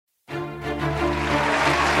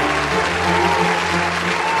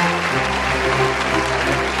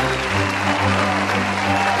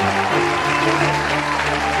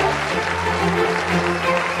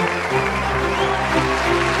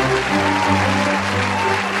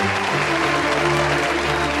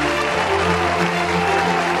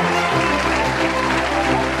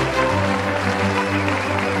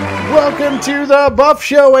to the Buff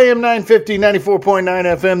Show, AM 950, 94.9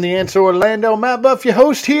 FM, The Answer Orlando. Matt Buff, your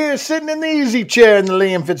host here, sitting in the easy chair in the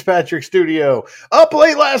Liam Fitzpatrick studio. Up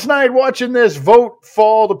late last night watching this vote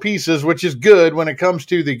fall to pieces, which is good when it comes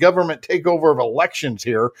to the government takeover of elections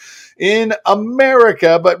here in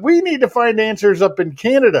America. But we need to find answers up in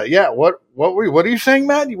Canada. Yeah, what are you saying,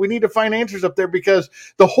 Matt? We need to find answers up there because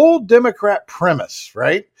the whole Democrat premise,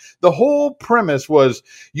 right? The whole premise was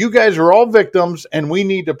you guys are all victims and we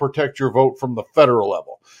need to protect your vote from the federal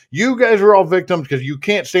level. You guys are all victims because you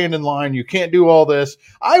can't stand in line. You can't do all this.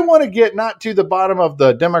 I want to get not to the bottom of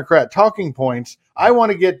the Democrat talking points. I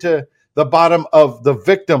want to get to the bottom of the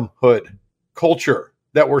victimhood culture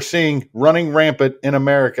that we're seeing running rampant in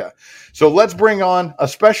America. So let's bring on a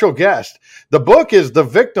special guest. The book is The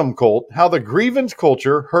Victim Cult, How the Grievance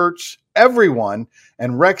Culture Hurts Everyone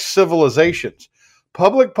and Wrecks Civilizations.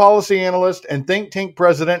 Public policy analyst and think tank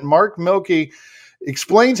president Mark Milke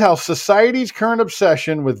explains how society's current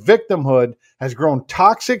obsession with victimhood has grown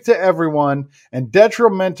toxic to everyone and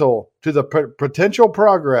detrimental to the potential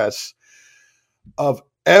progress of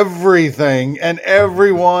everything and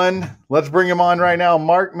everyone. Let's bring him on right now.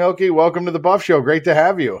 Mark Milke, welcome to the Buff Show. Great to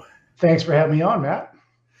have you. Thanks for having me on, Matt.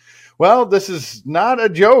 Well, this is not a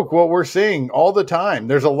joke, what we're seeing all the time.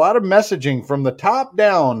 There's a lot of messaging from the top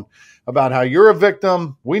down about how you're a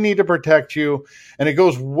victim, we need to protect you, and it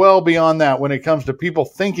goes well beyond that when it comes to people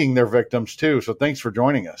thinking they're victims too. So thanks for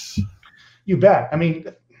joining us. You bet. I mean,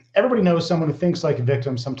 everybody knows someone who thinks like a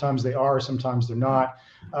victim. Sometimes they are, sometimes they're not.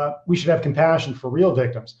 We should have compassion for real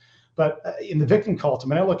victims. But in the victim cult, I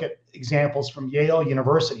mean, I look at examples from Yale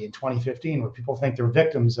University in 2015 where people think they're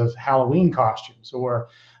victims of Halloween costumes, or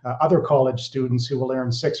other college students who will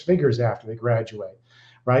earn six figures after they graduate,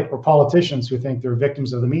 right? Or politicians who think they're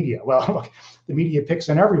victims of the media. Well, look, the media picks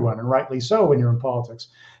on everyone, and rightly so when you're in politics.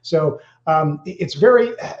 So it's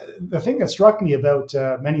the thing that struck me about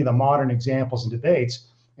many of the modern examples and debates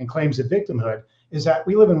and claims of victimhood is that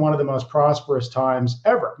we live in one of the most prosperous times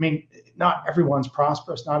ever. I mean, not everyone's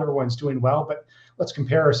prosperous, not everyone's doing well, but let's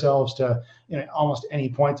compare ourselves to almost any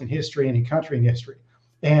point in history, any country in history.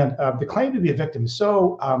 And the claim to be a victim is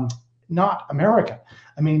so not American.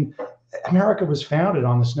 I mean, America was founded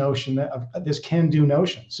on this notion of this can-do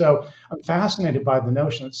notion. So I'm fascinated by the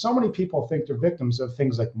notion that so many people think they're victims of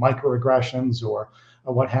things like microaggressions or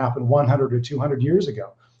what happened 100 or 200 years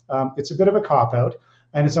ago. It's a bit of a cop-out,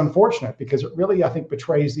 and it's unfortunate because it really, I think,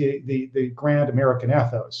 betrays the grand American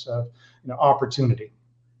ethos of opportunity.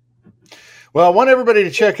 Well, I want everybody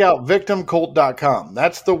to check out victimcult.com.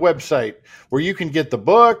 That's the website where you can get the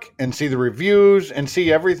book and see the reviews and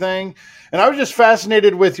see everything. And I was just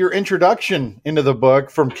fascinated with your introduction into the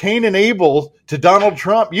book, from Cain and Abel to Donald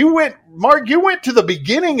Trump. Mark, you went to the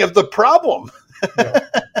beginning of the problem. Yeah.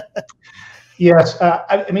 Yes.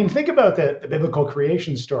 I mean, think about the biblical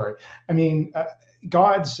creation story. I mean,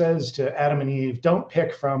 God says to Adam and Eve, don't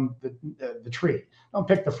pick from the tree. Don't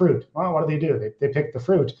pick the fruit. Well, what do? They pick the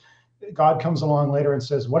fruit. God comes along later and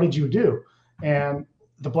says, what did you do? And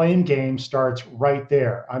the blame game starts right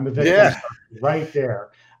there. I'm a victim. Yeah. Right there.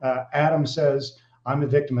 Adam says, I'm a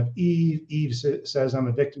victim of Eve. Eve says, I'm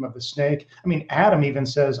a victim of the snake. I mean, Adam even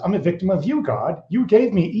says, I'm a victim of you, God. You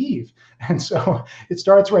gave me Eve. And so it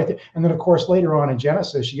starts right there. And then, of course, later on in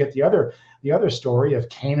Genesis, you get the other story of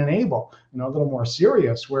Cain and Abel, a little more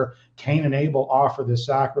serious, where Cain and Abel offer this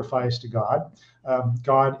sacrifice to God.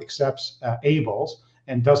 God accepts Abel's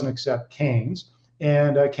and doesn't accept Cain's.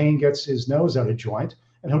 And Cain gets his nose out of joint.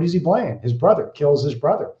 And who does he blame? His brother, kills his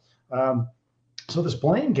brother. So this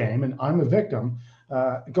blame game, and I'm a victim,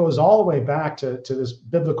 goes all the way back to this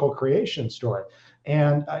biblical creation story.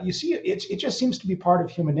 And you see, it just seems to be part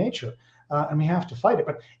of human nature. And we have to fight it.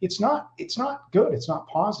 But it's not good. It's not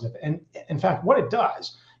positive. And in fact, what it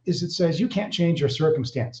does is it says you can't change your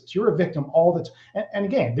circumstances. You're a victim all the time. And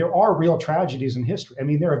again, there are real tragedies in history. I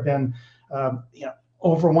mean, there have been,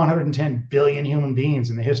 over 110 billion human beings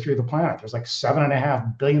in the history of the planet. There's like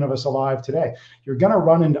 7.5 billion of us alive today. You're going to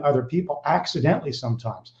run into other people accidentally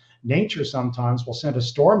sometimes. Nature sometimes will send a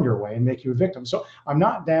storm your way and make you a victim. So I'm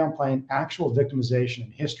not downplaying actual victimization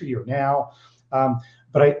in history or now,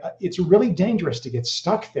 but it's really dangerous to get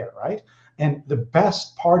stuck there, right? And the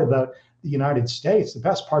best part about the United States, the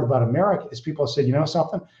best part about America is people have said, you know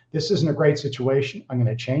something, this isn't a great situation. I'm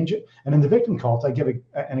going to change it. And in the victim cult, I give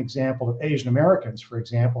an example of Asian Americans, for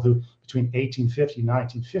example, who between 1850 and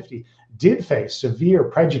 1950 did face severe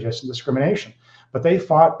prejudice and discrimination. But they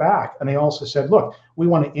fought back, and they also said, look, we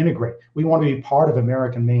want to integrate. We want to be part of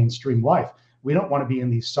American mainstream life. We don't want to be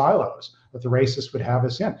in these silos. that the racists would have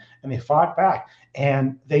us in. And they fought back,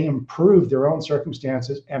 and they improved their own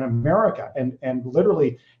circumstances and America, and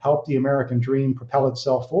literally helped the American dream propel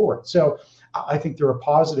itself forward. So I think there are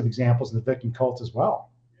positive examples in the victim cult as well.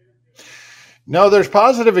 No, there's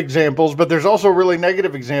positive examples, but there's also really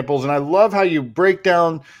negative examples. And I love how you break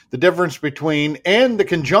down the difference between and the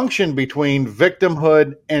conjunction between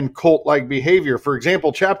victimhood and cult-like behavior. For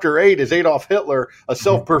example, chapter 8 is Adolf Hitler, a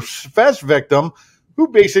self-professed victim who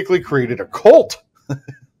basically created a cult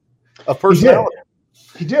of personality.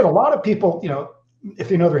 He did. A lot of people, if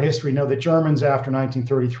they know their history, know that Germans after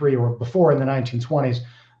 1933 or before in the 1920s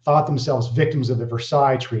thought themselves victims of the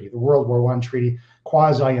Versailles Treaty, the World War I treaty,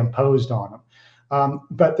 quasi-imposed on them.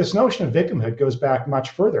 But this notion of victimhood goes back much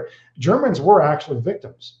further. Germans were actually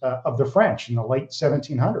victims of the French in the late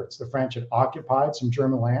 1700s. The French had occupied some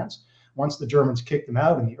German lands once the Germans kicked them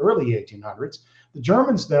out in the early 1800s. The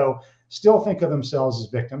Germans, though, still think of themselves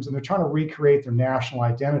as victims, and they're trying to recreate their national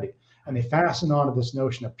identity. And they fasten onto this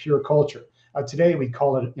notion of pure culture. Today, we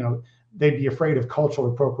call it, they'd be afraid of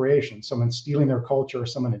cultural appropriation, someone stealing their culture,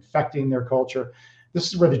 someone infecting their culture. This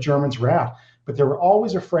is where the Germans were at. But they were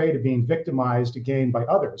always afraid of being victimized again by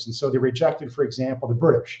others. And so they rejected, for example, the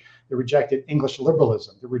British. They rejected English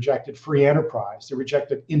liberalism. They rejected free enterprise. They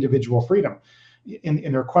rejected individual freedom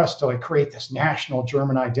in their quest to create this national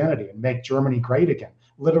German identity and make Germany great again.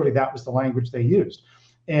 Literally, that was the language they used.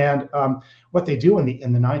 And what they do in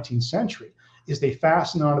the 19th century is they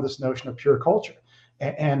fasten onto this notion of pure culture.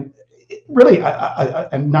 And really a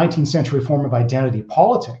 19th century form of identity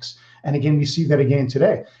politics. And again, we see that again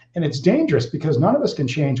today. And it's dangerous because none of us can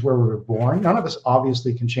change where we were born. None of us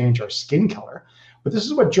obviously can change our skin color. But this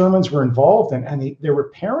is what Germans were involved in. And they were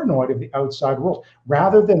paranoid of the outside world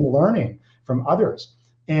rather than learning from others.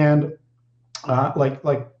 And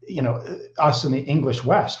us in the English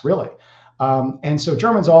West, really. And so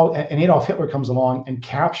and Adolf Hitler comes along and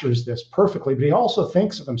captures this perfectly, but he also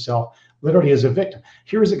thinks of himself literally as a victim.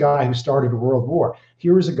 Here's a guy who started a world war.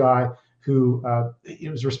 Here is a guy who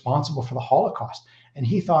was responsible for the Holocaust. And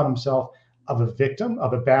he thought himself of a victim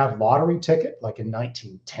of a bad lottery ticket, like in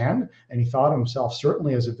 1910. And he thought of himself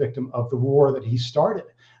certainly as a victim of the war that he started.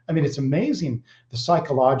 I mean, it's amazing the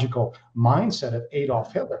psychological mindset of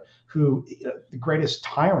Adolf Hitler, who the greatest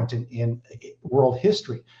tyrant in world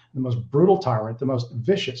history, the most brutal tyrant, the most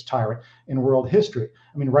vicious tyrant in world history.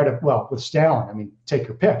 I mean, with Stalin, I mean, take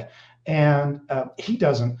your pick. And he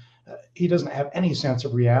doesn't have any sense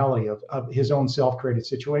of reality of his own self-created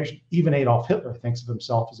situation. Even Adolf Hitler thinks of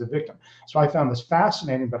himself as a victim. So I found this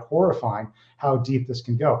fascinating but horrifying how deep this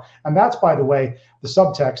can go. And that's, by the way, the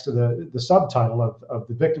subtext of the subtitle of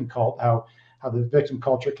the victim cult, how the victim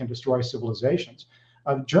culture can destroy civilizations.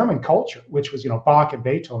 German culture, which was, Bach and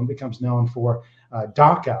Beethoven, becomes known for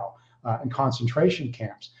Dachau and concentration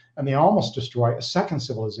camps. And they almost destroy a second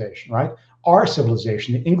civilization, right? Our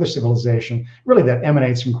civilization, the English civilization, really that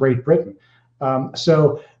emanates from Great Britain.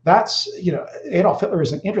 So that's, Adolf Hitler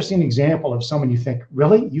is an interesting example of someone you think,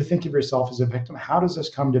 really? You think of yourself as a victim? How does this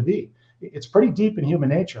come to be? It's pretty deep in human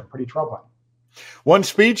nature and pretty troubling. One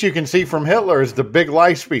speech you can see from Hitler is the Big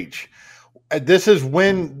Lie speech. This is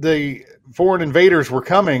when the foreign invaders were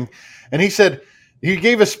coming, and he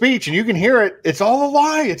gave a speech, and you can hear it. It's all a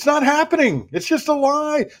lie. It's not happening. It's just a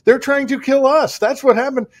lie. They're trying to kill us. That's what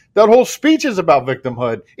happened. That whole speech is about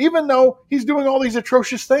victimhood, even though he's doing all these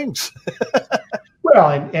atrocious things.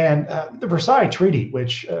 Well, and the Versailles Treaty,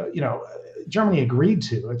 which Germany agreed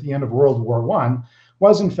to at the end of World War I,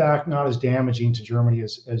 was in fact not as damaging to Germany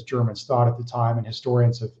as Germans thought at the time, and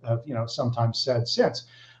historians have sometimes said since.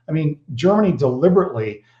 I mean, Germany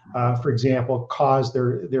deliberately, for example, caused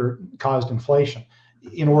inflation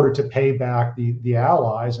in order to pay back the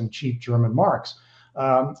Allies and cheap German marks.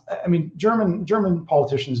 German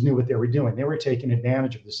politicians knew what they were doing. They were taking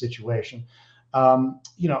advantage of the situation, and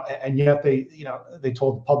yet they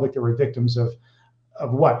told the public they were victims of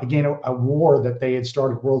what? Again, a war that they had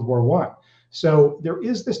started, World War I. So there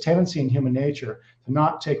is this tendency in human nature to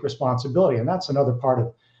not take responsibility, and that's another part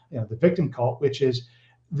of the victim cult, which is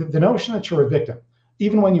the notion that you're a victim,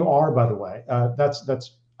 even when you are, by the way.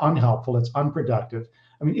 That's unhelpful. It's unproductive.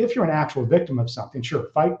 I mean, if you're an actual victim of something, sure,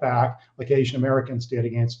 fight back like Asian Americans did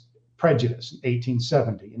against prejudice in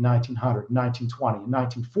 1870, in 1900, in 1920, in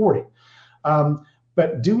 1940.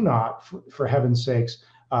 But do not, for heaven's sakes,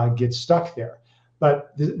 get stuck there.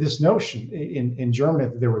 But this notion in Germany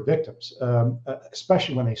that there were victims,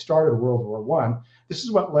 especially when they started World War I, this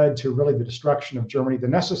is what led to really the destruction of Germany, the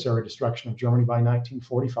necessary destruction of Germany by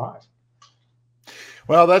 1945.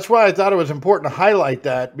 Well, that's why I thought it was important to highlight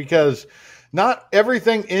that, because Not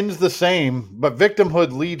everything ends the same, but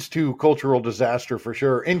victimhood leads to cultural disaster for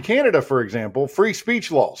sure. In Canada, for example, free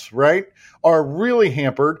speech laws, right, are really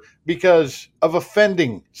hampered because of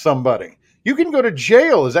offending somebody. You can go to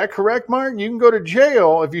jail. Is that correct, Mark? You can go to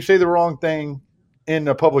jail if you say the wrong thing in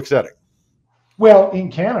a public setting. Well,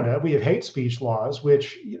 in Canada, we have hate speech laws,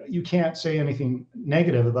 which you can't say anything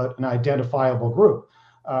negative about an identifiable group,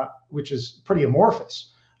 which is pretty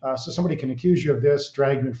amorphous. So somebody can accuse you of this,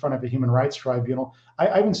 drag you in front of a human rights tribunal. I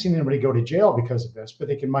haven't seen anybody go to jail because of this, but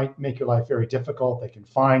they might make your life very difficult. They can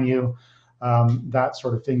fine you, that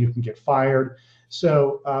sort of thing. You can get fired.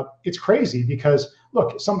 So it's crazy because,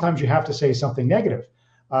 look, sometimes you have to say something negative.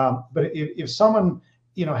 But if someone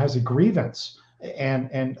has a grievance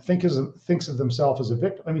and thinks of themselves as a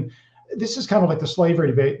victim, I mean, this is kind of like the slavery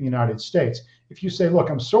debate in the United States. If you say, look,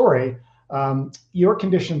 I'm sorry, your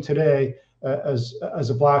condition today as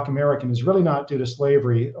a Black American is really not due to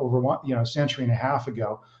slavery over a century and a half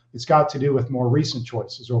ago. It's got to do with more recent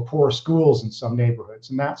choices or poor schools in some neighborhoods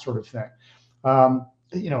and that sort of thing.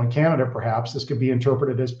 In Canada, perhaps this could be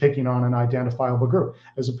interpreted as picking on an identifiable group,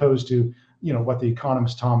 as opposed to what the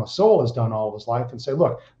economist Thomas Sowell has done all of his life and say,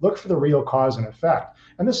 look for the real cause and effect.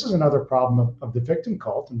 And this is another problem of the victim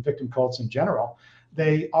cult and victim cults in general.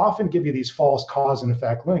 They often give you these false cause and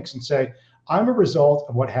effect links and say, I'm a result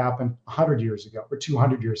of what happened 100 years ago or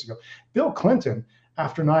 200 years ago. Bill Clinton,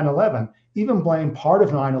 after 9/11, even blamed part of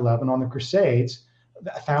 9/11 on the Crusades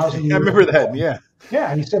 1,000 years ago. I remember that, yeah. Yeah,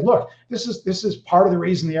 and he said, look, this is part of the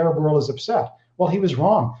reason the Arab world is upset. Well, he was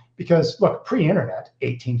wrong because, look, pre-internet,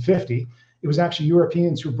 1850, it was actually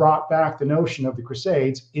Europeans who brought back the notion of the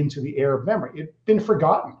Crusades into the Arab memory. It had been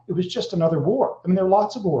forgotten. It was just another war. I mean, there are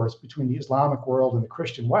lots of wars between the Islamic world and the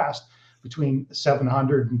Christian West between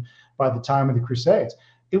 700 and by the time of the Crusades.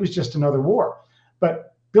 It was just another war.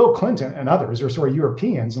 But Bill Clinton and others, or sort of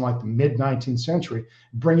Europeans in like the mid-19th century,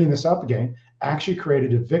 bringing this up again, actually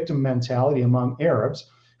created a victim mentality among Arabs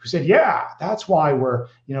who said, yeah, that's why we're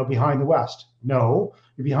behind the West. No,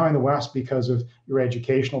 you're behind the West because of your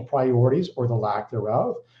educational priorities or the lack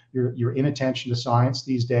thereof, your inattention to science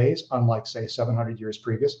these days, unlike, say, 700 years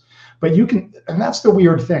previous. But you can, and that's the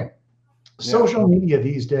weird thing. Social media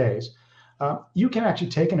these days, you can actually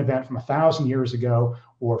take an event from 1,000 years ago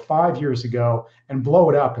or 5 years ago and blow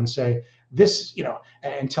it up and say this,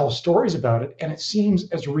 and tell stories about it. And it seems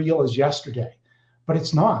as real as yesterday, but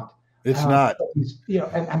it's not. It's not.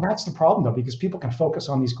 And that's the problem, though, because people can focus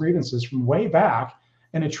on these grievances from way back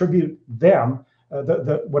and attribute them,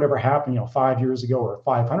 whatever happened, 5 years ago or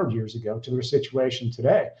 500 years ago, to their situation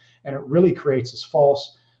today. And it really creates this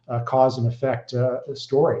false cause and effect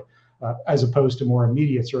story. As opposed to more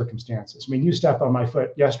immediate circumstances. I mean, you step on my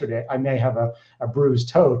foot yesterday, I may have a bruised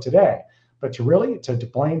toe today. But to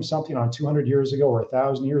blame something on 200 years ago or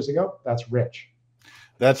 1,000 years ago, that's rich.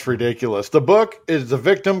 That's ridiculous. The book is The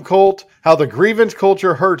Victim Cult, How the Grievance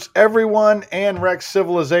Culture Hurts Everyone and Wrecks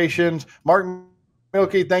Civilizations. Mark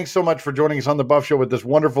Milke, thanks so much for joining us on The Buff Show with this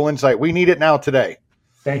wonderful insight. We need it now today.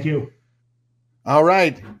 Thank you. All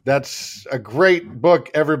right. That's a great book,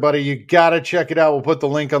 everybody. You got to check it out. We'll put the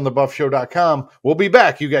link on thebuffshow.com. We'll be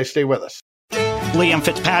back. You guys stay with us. Liam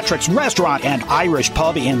Fitzpatrick's Restaurant and Irish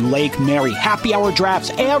Pub in Lake Mary. Happy hour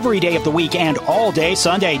drafts every day of the week and all day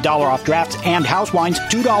Sunday. $1 off drafts and house wines,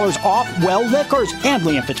 $2 off well liquors. And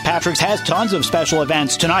Liam Fitzpatrick's has tons of special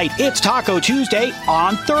events. Tonight, it's Taco Tuesday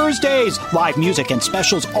on Thursdays. Live music and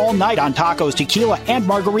specials all night on tacos, tequila, and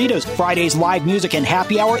margaritas. Fridays, live music and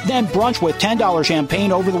happy hour, then brunch with $10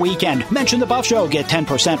 champagne over the weekend. Mention The Buff Show. Get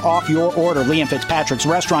 10% off your order. Liam Fitzpatrick's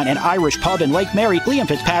Restaurant and Irish Pub in Lake Mary.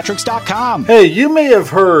 LiamFitzpatricks.com. Hey, you may have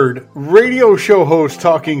heard radio show hosts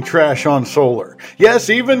talking trash on solar. Yes,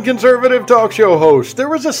 even conservative talk show hosts. There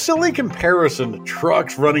was a silly comparison to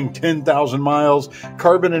trucks running 10,000 miles,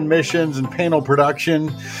 carbon emissions, and panel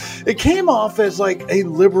production. It came off as like a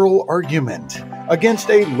liberal argument against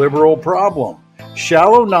a liberal problem.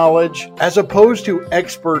 Shallow knowledge as opposed to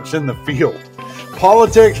experts in the field.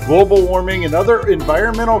 Politics, global warming, and other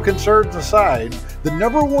environmental concerns aside, the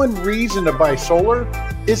number one reason to buy solar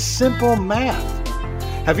is simple math.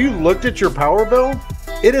 Have you looked at your power bill?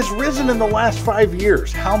 It has risen in the last 5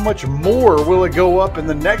 years. How much more will it go up in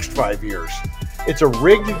the next 5 years? It's a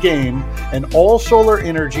rigged game, and All Solar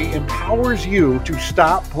Energy empowers you to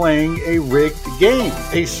stop playing a rigged game.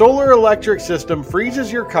 A solar electric system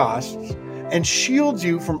freezes your costs and shields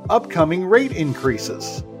you from upcoming rate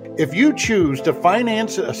increases. If you choose to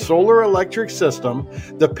finance a solar electric system,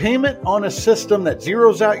 the payment on a system that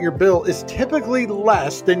zeroes out your bill is typically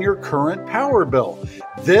less than your current power bill.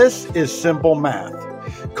 This is simple math.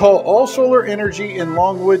 Call All Solar Energy in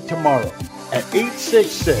Longwood tomorrow at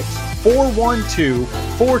 866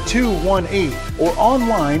 412-4218 or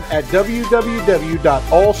online at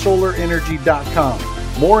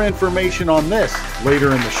www.allsolarenergy.com. More information on this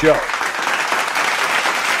later in the show.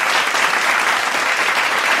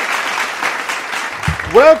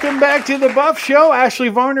 Welcome back to the Buff Show. Ashley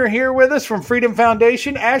Varner here with us from Freedom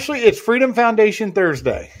Foundation. Ashley, it's Freedom Foundation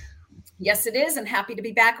Thursday. Yes, it is, and happy to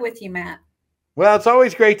be back with you, Matt. Well, it's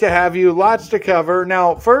always great to have you. Lots to cover.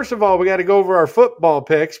 Now, first of all, we got to go over our football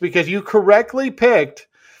picks because you correctly picked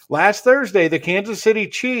last Thursday the Kansas City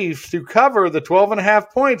Chiefs to cover the 12.5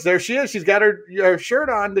 points. There she is. She's got her shirt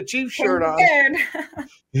on, the Chiefs shirt on.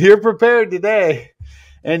 You're prepared today.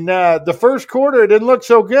 And the first quarter, it didn't look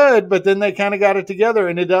so good, but then they kind of got it together,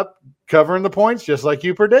 ended up covering the points just like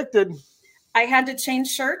you predicted. I had to change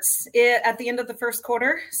shirts at the end of the first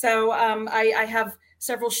quarter. So I have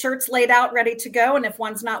several shirts laid out ready to go. And if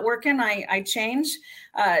one's not working, I change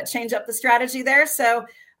up the strategy there. So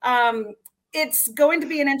it's going to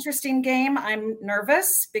be an interesting game. I'm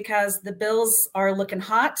nervous because the Bills are looking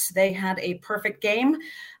hot. They had a perfect game.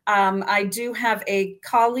 I do have a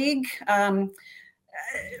colleague,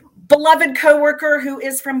 beloved coworker who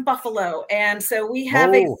is from Buffalo. And so we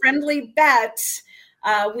have a friendly bet.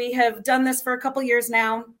 We have done this for a couple years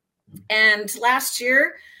now. And last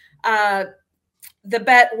year, the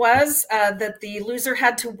bet was that the loser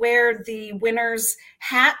had to wear the winner's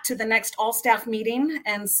hat to the next all-staff meeting.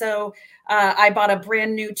 And so I bought a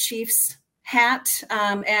brand new Chiefs hat,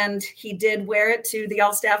 and he did wear it to the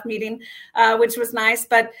all-staff meeting, which was nice.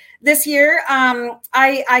 But this year,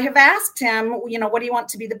 I have asked him, what do you want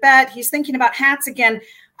to be the bet? He's thinking about hats again.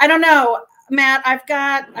 I don't know, Matt. I've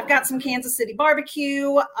got some Kansas City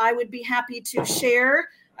barbecue. I would be happy to share.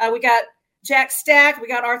 We got Jack Stack, we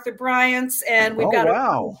got Arthur Bryant's, and we've got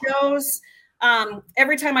Joe's.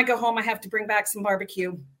 Every time I go home, I have to bring back some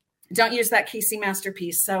barbecue. Don't use that KC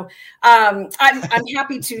Masterpiece. So I'm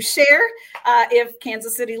happy to share if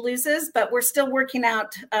Kansas City loses, but we're still working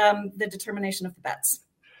out the determination of the bets.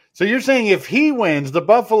 So you're saying if he wins, the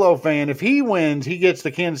Buffalo fan, if he wins, he gets the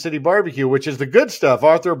Kansas City barbecue, which is the good stuff,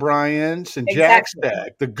 Arthur Bryant's and Jack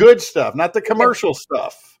Stack, the good stuff, not the commercial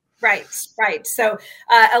stuff. Right. So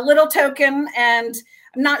a little token, and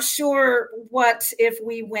I'm not sure what if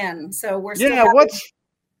we win. So we're still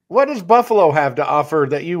what does Buffalo have to offer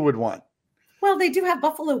that you would want? Well, they do have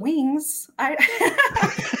buffalo wings. I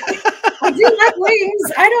do like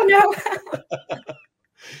wings. I don't know.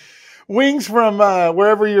 Wings from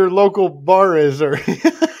wherever your local bar is, or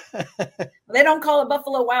they don't call it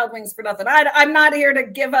Buffalo Wild Wings for nothing. I'm not here to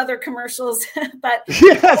give other commercials, but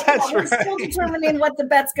we're still determining what the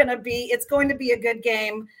bet's going to be. It's going to be a good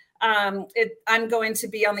game. I'm going to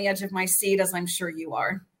be on the edge of my seat, as I'm sure you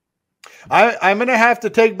are. I'm going to have to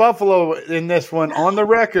take Buffalo in this one on the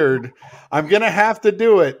record. I'm going to have to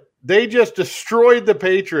do it. They just destroyed the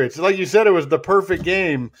Patriots. Like you said, it was the perfect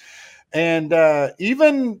game. And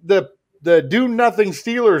even the do-nothing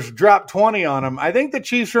Steelers dropped 20 on them. I think the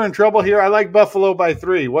Chiefs are in trouble here. I like Buffalo by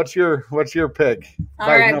 3. What's your pick? All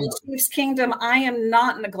right, well, Chiefs Kingdom, I am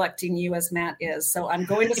not neglecting you as Matt is, so I'm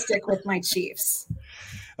going to stick with my Chiefs.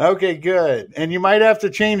 Okay, good. And you might have to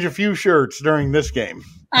change a few shirts during this game.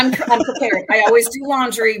 I'm prepared. I always do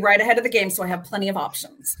laundry right ahead of the game, so I have plenty of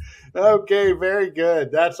options. Okay, very good.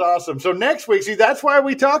 That's awesome. So next week, see, that's why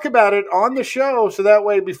we talk about it on the show, so that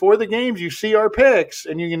way before the games you see our picks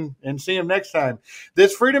and you can see them next time.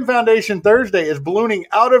 This Freedom Foundation Thursday is ballooning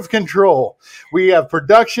out of control. We have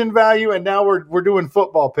production value, and now we're doing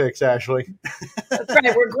football picks, Ashley. That's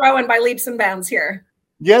right. We're growing by leaps and bounds here.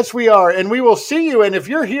 Yes, we are. And we will see you. And if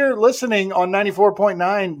you're here listening on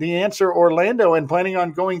 94.9, The Answer Orlando, and planning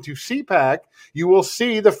on going to CPAC, you will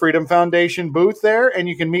see the Freedom Foundation booth there, and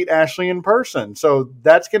you can meet Ashley in person. So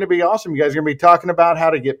that's going to be awesome. You guys are going to be talking about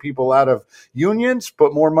how to get people out of unions,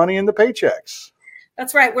 put more money in the paychecks.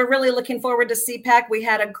 That's right. We're really looking forward to CPAC. We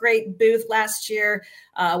had a great booth last year.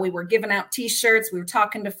 We were giving out T-shirts. We were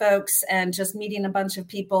talking to folks and just meeting a bunch of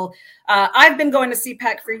people. I've been going to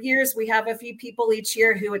CPAC for years. We have a few people each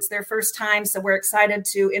year who it's their first time. So we're excited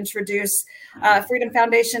to introduce Freedom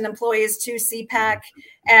Foundation employees to CPAC.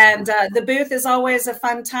 And the booth is always a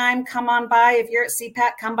fun time. Come on by. If you're at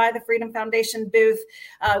CPAC, come by the Freedom Foundation booth.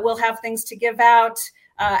 We'll have things to give out.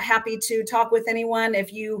 Happy to talk with anyone.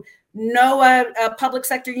 If you know a public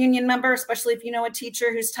sector union member, especially if you know a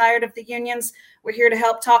teacher who's tired of the unions, we're here to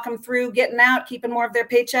help talk them through getting out, keeping more of their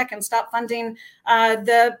paycheck, and stop funding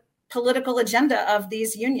the political agenda of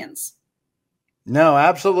these unions. No,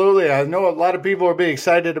 absolutely. I know a lot of people are being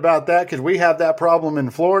excited about that because we have that problem in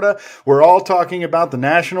Florida. We're all talking about the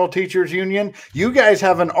National Teachers Union. You guys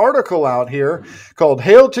have an article out here called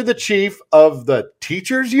Hail to the Chief of the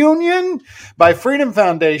Teachers Union by Freedom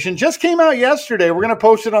Foundation. Just came out yesterday. We're going to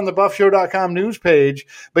post it on the buffshow.com news page,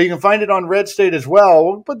 but you can find it on Red State as well.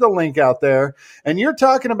 We'll put the link out there. And you're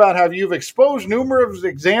talking about how you've exposed numerous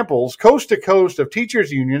examples coast to coast of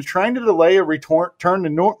teachers unions trying to delay a return to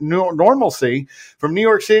normalcy from New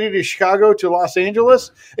York City to Chicago to Los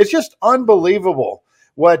Angeles. It's just unbelievable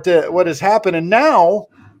what has happened. And now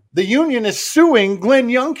the union is suing Glenn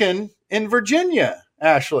Youngkin in Virginia,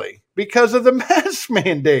 Ashley, because of the mask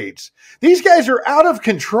mandates. These guys are out of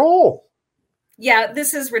control. Yeah,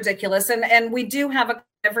 this is ridiculous. And we do have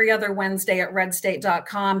every other Wednesday at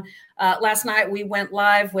redstate.com. Last night, we went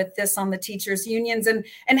live with this on the teachers unions.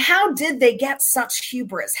 And how did they get such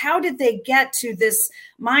hubris? How did they get to this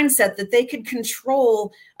mindset that they could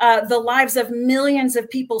control the lives of millions of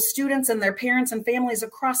people, students and their parents and families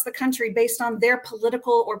across the country based on their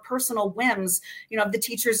political or personal whims, the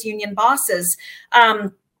teachers union bosses?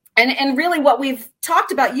 And really what we've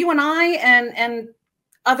talked about, you and I and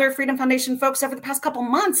other Freedom Foundation folks over the past couple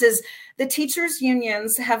months, is the teachers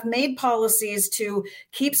unions have made policies to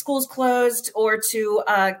keep schools closed or to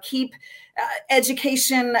keep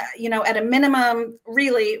education, at a minimum,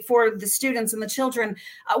 really, for the students and the children.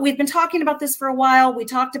 We've been talking about this for a while. We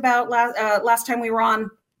talked about last time we were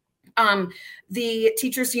on. The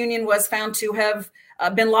teachers union was found to have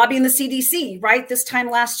been lobbying the CDC, right, this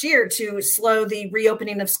time last year to slow the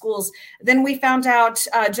reopening of schools. Then we found out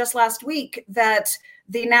just last week that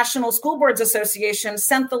the National School Boards Association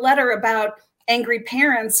sent the letter about angry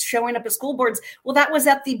parents showing up at school boards. Well, that was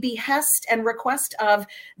at the behest and request of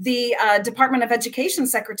the Department of Education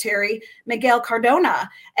Secretary, Miguel Cardona.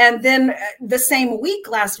 And then the same week,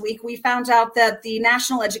 last week, we found out that the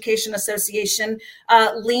National Education Association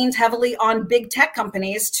leaned heavily on big tech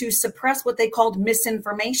companies to suppress what they called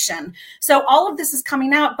misinformation. So all of this is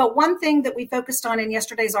coming out. But one thing that we focused on in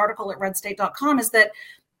yesterday's article at redstate.com is that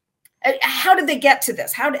how did they get to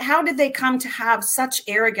this? How did they come to have such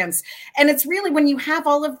arrogance? And it's really when you have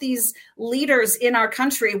all of these leaders in our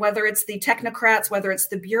country, whether it's the technocrats, whether it's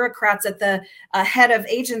the bureaucrats at the head of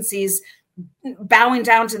agencies bowing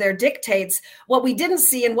down to their dictates. What we didn't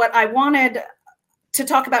see and what I wanted to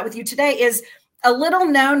talk about with you today is a little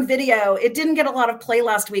known video. It didn't get a lot of play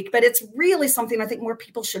last week, but it's really something I think more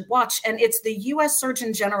people should watch. And it's the U.S.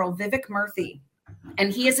 Surgeon General, Vivek Murthy.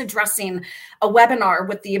 And he is addressing a webinar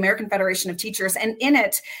with the American Federation of Teachers. And in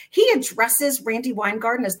it, he addresses Randi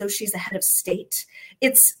Weingarten as though she's the head of state.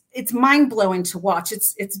 It's mind-blowing to watch.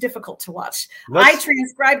 It's difficult to watch. I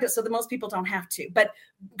transcribed it so that most people don't have to. But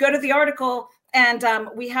go to the article, and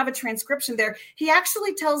we have a transcription there. He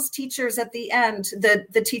actually tells teachers at the end,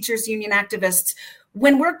 the teachers union activists,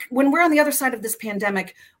 when we're on the other side of this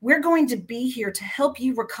pandemic, we're going to be here to help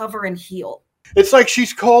you recover and heal. It's like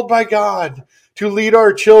she's called by God to lead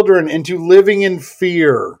our children into living in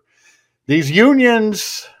fear. These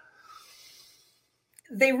unions,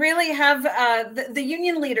 they really have the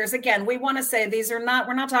union leaders. Again, we want to say we're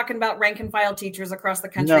not talking about rank and file teachers across the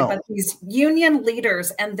country, but these union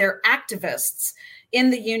leaders and their activists in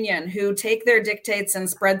the union who take their dictates and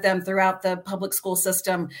spread them throughout the public school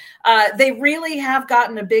system. They really have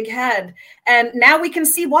gotten a big head. And now we can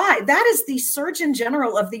see why. That is the Surgeon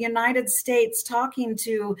General of the United States talking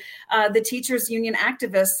to the teachers union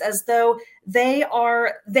activists as though they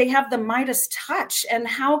have the Midas touch. And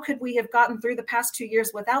how could we have gotten through the past 2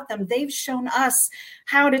 years without them? They've shown us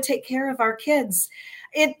how to take care of our kids.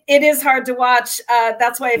 It is hard to watch.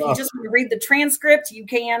 That's why if you just want to read the transcript, you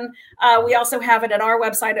can. We also have it at our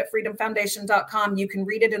website at freedomfoundation.com. You can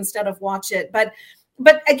read it instead of watch it. But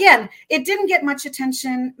again, it didn't get much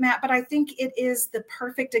attention, Matt, but I think it is the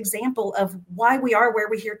perfect example of why we are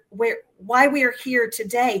why we are here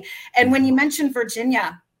today. And when you mentioned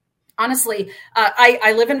Virginia, honestly,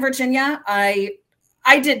 I live in Virginia.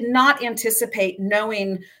 I did not anticipate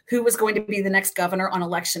knowing who was going to be the next governor on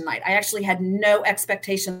election night. I actually had no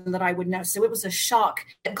expectation that I would know. So it was a shock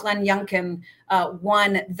that Glenn Youngkin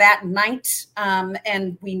won that night,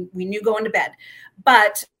 and we knew going to bed.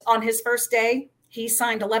 But on his first day, he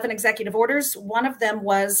signed 11 executive orders. One of them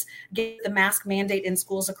was get the mask mandate in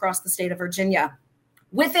schools across the state of Virginia.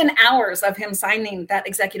 Within hours of him signing that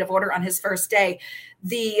executive order on his first day,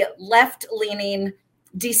 the left-leaning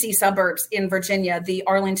DC suburbs in Virginia, the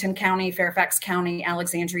Arlington County, Fairfax County,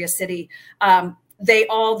 Alexandria City,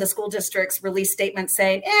 the school districts released statements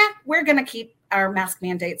saying, we're going to keep our mask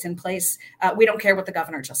mandates in place. We don't care what the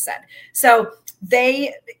governor just said. So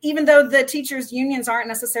even though the teachers unions aren't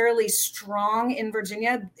necessarily strong in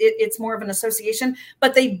Virginia, it's more of an association,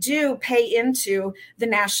 but they do pay into the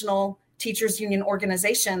national teachers union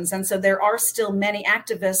organizations. And so there are still many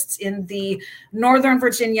activists in the Northern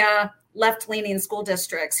Virginia left-leaning school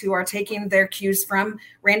districts who are taking their cues from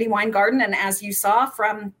Randi Weingarten. And as you saw,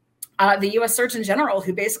 from the U.S. Surgeon General,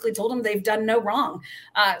 who basically told them they've done no wrong.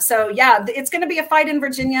 So, yeah, it's going to be a fight in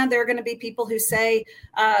Virginia. There are going to be people who say,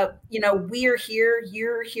 we're here.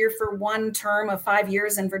 You're here for one term of 5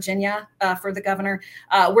 years in Virginia for the governor.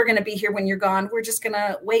 We're going to be here when you're gone. We're just going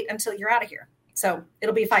to wait until you're out of here. So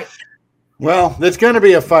it'll be a fight. Well, it's going to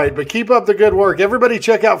be a fight, but keep up the good work. Everybody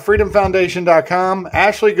check out freedomfoundation.com.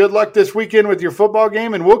 Ashley, good luck this weekend with your football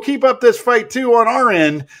game, and we'll keep up this fight, too, on our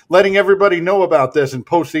end, letting everybody know about this and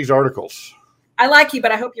post these articles. I like you,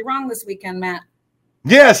 but I hope you're wrong this weekend, Matt.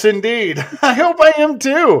 Yes, indeed. I hope I am,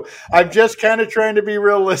 too. I'm just kind of trying to be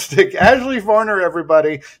realistic. Ashley Varner,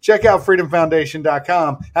 everybody. Check out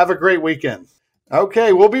freedomfoundation.com. Have a great weekend.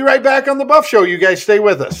 Okay, we'll be right back on The Buff Show. You guys stay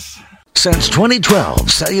with us. Since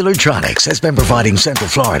 2012, Cellular-Tronics has been providing Central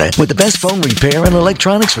Florida with the best phone repair and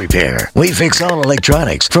electronics repair. We fix all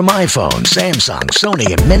electronics from iPhone, Samsung,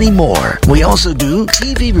 Sony, and many more. We also do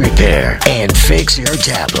TV repair and fix your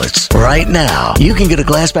tablets. Right now, you can get a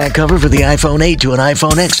glass back cover for the iPhone 8 to an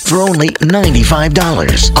iPhone X for only $95.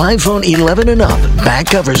 iPhone 11 and up, back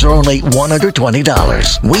covers are only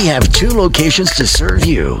 $120. We have 2 locations to serve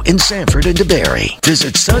you in Sanford and DeBary.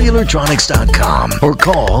 Visit Cellular-Tronics.com or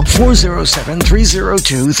call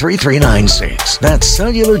 407-302-3396. That's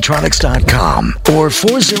Cellular-Tronics.com or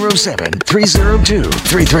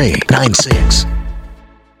 407-302-3396.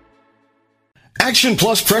 Action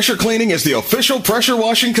Plus Pressure Cleaning is the official pressure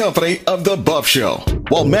washing company of The Buff Show.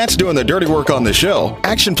 While Matt's doing the dirty work on the show,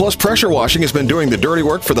 Action Plus Pressure Washing has been doing the dirty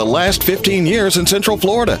work for the last 15 years in Central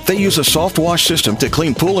Florida. They use a soft wash system to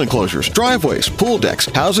clean pool enclosures, driveways, pool decks,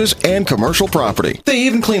 houses, and commercial property. They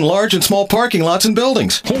even clean large and small parking lots and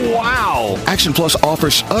buildings. Wow! Action Plus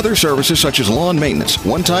offers other services such as lawn maintenance,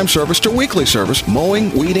 one-time service to weekly service,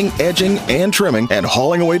 mowing, weeding, edging, and trimming, and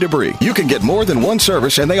hauling away debris. You can get more than one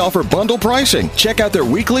service, and they offer bundle pricing. Check out their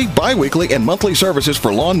weekly, bi-weekly, and monthly services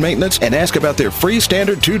for lawn maintenance and ask about their free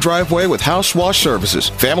standard 2-driveway with house wash services.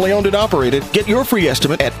 Family owned and operated. Get your free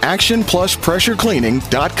estimate at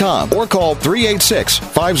actionpluspressurecleaning.com or call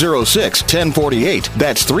 386-506-1048.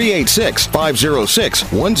 That's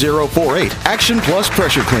 386-506-1048. Action Plus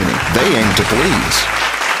Pressure Cleaning. They aim to please.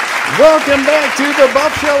 Welcome back to The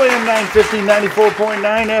Buff Show, AM 950,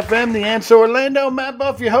 94.9 FM, The Answer Orlando. Matt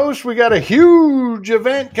Buff, your host. We got a huge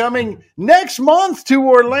event coming next month to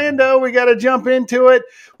Orlando. We got to jump into it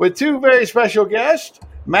with 2 very special guests,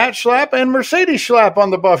 Matt Schlapp and Mercedes Schlapp on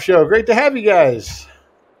The Buff Show. Great to have you guys.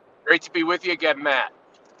 Great to be with you again, Matt.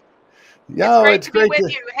 Yo, it's great to be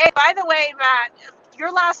with you. Hey, by the way, Matt,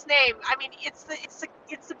 your last name, I mean, it's the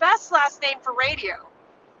best last name for radio.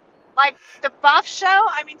 Like The Buff Show?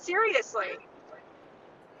 I mean, seriously.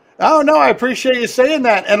 Oh, no, I appreciate you saying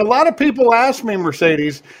that. And a lot of people ask me,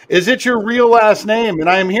 Mercedes, is it your real last name? And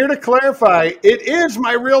I am here to clarify, it is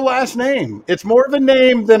my real last name. It's more of a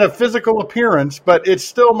name than a physical appearance, but it's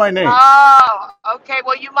still my name. Oh, okay.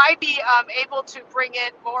 Well, you might be able to bring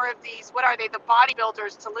in more of these, what are they, the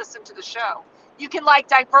bodybuilders to listen to the show. You can,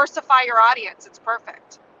 diversify your audience. It's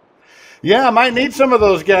perfect. Yeah, I might need some of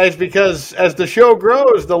those guys because as the show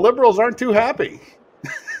grows, the liberals aren't too happy.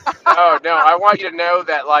 Oh, no, I want you to know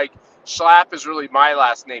that, Schlapp is really my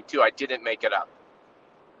last name, too. I didn't make it up.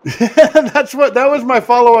 That was my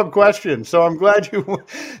follow-up question. So I'm glad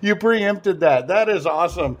you preempted that. That is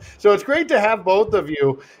awesome. So it's great to have both of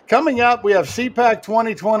you. Coming up, we have CPAC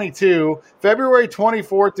 2022, February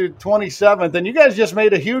 24th through 27th. And you guys just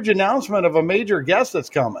made a huge announcement of a major guest that's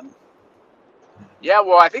coming. Yeah,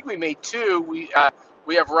 well, I think we made 2. We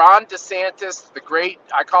have Ron DeSantis, the great,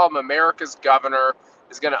 I call him America's governor,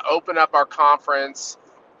 is going to open up our conference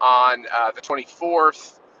on the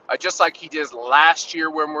 24th, just like he did last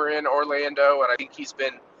year when we're in Orlando. And I think he's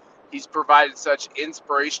provided such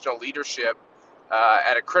inspirational leadership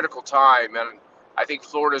at a critical time. And I think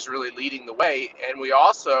Florida's really leading the way. And we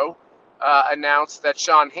also announced that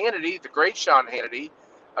Sean Hannity, the great Sean Hannity,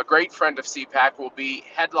 a great friend of CPAC, will be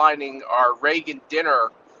headlining our Reagan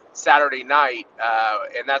dinner Saturday night,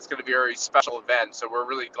 and that's going to be a very special event. So we're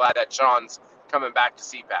really glad that Sean's coming back to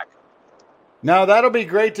CPAC. Now, that'll be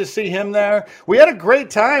great to see him there. We had a great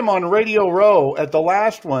time on Radio Row at the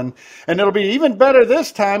last one, and it'll be even better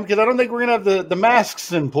this time because I don't think we're going to have the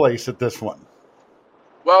masks in place at this one.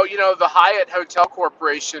 Well, the Hyatt Hotel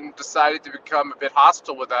Corporation decided to become a bit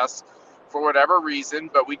hostile with us for whatever reason,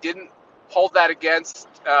 but we didn't hold that against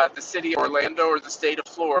the city of Orlando or the state of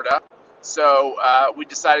Florida. So we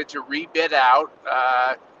decided to rebid out,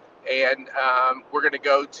 and we're going to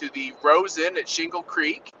go to the Rosen at Shingle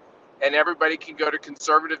Creek, and everybody can go to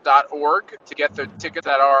conservative.org to get the tickets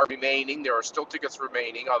that are remaining. There are still tickets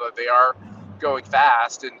remaining, although they are going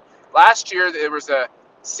fast. And last year there was a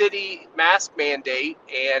city mask mandate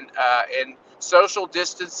and social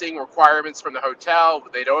distancing requirements from the hotel.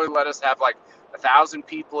 They'd only let us have like 1,000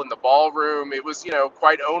 people in the ballroom. It was,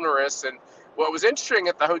 quite onerous. And what was interesting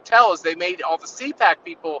at the hotel is they made all the CPAC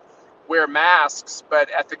people wear masks, but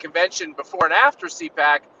at the convention before and after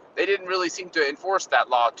CPAC, they didn't really seem to enforce that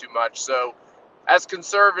law too much. So as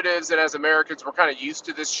conservatives and as Americans, we're kind of used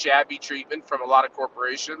to this shabby treatment from a lot of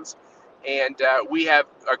corporations. And we have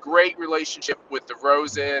a great relationship with the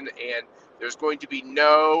Rosen, and there's going to be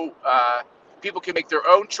no, people can make their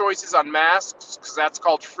own choices on masks because that's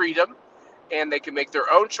called freedom. And they can make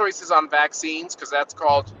their own choices on vaccines because that's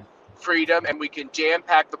called freedom. And we can jam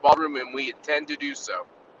pack the ballroom, and we intend to do so.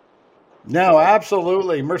 No,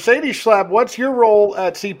 absolutely. Mercedes Schlapp, what's your role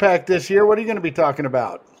at CPAC this year? What are you going to be talking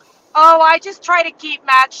about? Oh, I just try to keep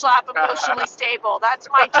Matt Schlapp emotionally stable. That's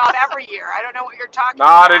my job every year. I don't know what you're talking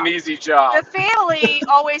about. Not an easy job. The family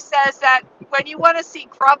always says that when you want to see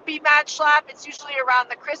grumpy Matt Schlapp, it's usually around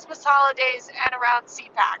the Christmas holidays and around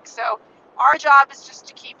CPAC. So our job is just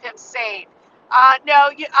to keep him sane. I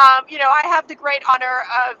have the great honor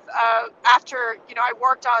of after I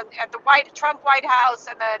worked at the Trump White House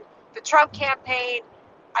and then the Trump campaign.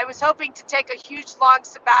 I was hoping to take a huge long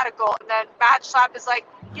sabbatical, and then Matt Schlapp is like,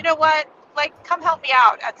 you know what? Like, come help me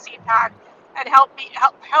out at CPAC and help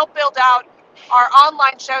build out our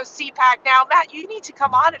online show, CPAC Now. Matt, you need to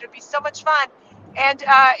come on. It'll be so much fun. And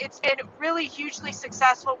it's been really hugely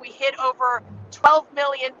successful. We hit over 12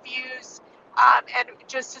 million views, and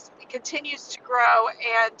it continues to grow.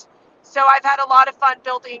 And so I've had a lot of fun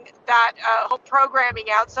building that whole programming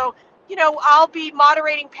out. So, I'll be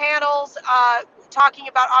moderating panels, talking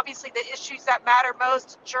about obviously the issues that matter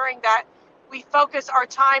most, ensuring that we focus our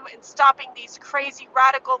time in stopping these crazy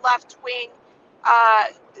radical left-wing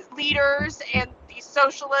leaders and these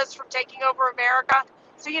socialists from taking over America.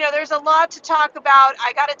 So, there's a lot to talk about.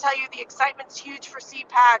 I got to tell you, the excitement's huge for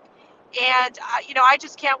CPAC. And, I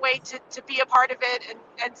just can't wait to be a part of it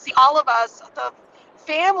and see all of us, the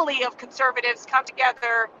family of conservatives, come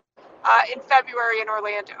together in February in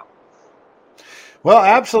Orlando. Well,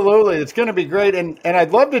 absolutely. It's going to be great. And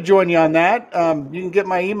I'd love to join you on that. You can get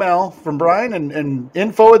my email from Brian and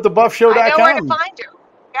info@thebuffshow.com. I know where to find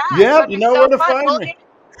you. Yeah, you know where to find me.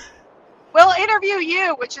 We'll interview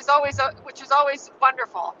you, which is always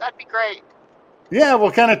wonderful. That'd be great. Yeah,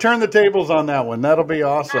 we'll kind of turn the tables on that one. That'll be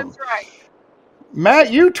awesome. That's right.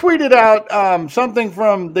 Matt, you tweeted out something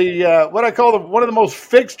from the what I call one of the most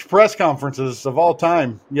fixed press conferences of all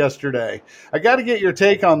time yesterday. I got to get your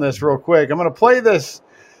take on this real quick. I'm going to play this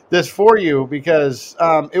for you because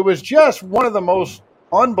it was just one of the most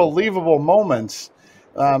unbelievable moments.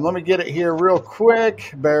 Let me get it here real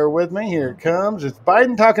quick. Bear with me. Here it comes. It's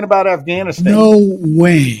Biden talking about Afghanistan. No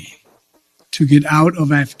way to get out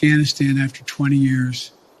of Afghanistan after 20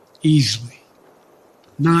 years easily.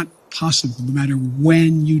 Not possible, no matter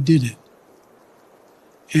when you did it.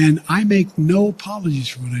 And I make no apologies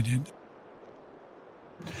for what I did.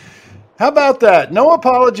 How about that? No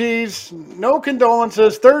apologies, no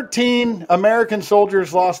condolences. 13 American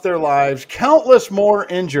soldiers lost their lives, countless more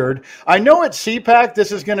injured. I know at CPAC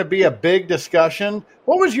this is going to be a big discussion.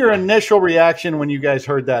 What was your initial reaction when you guys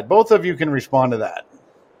heard that? Both of you can respond to that.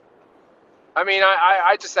 I mean,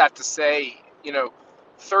 I just have to say,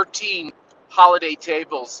 13 holiday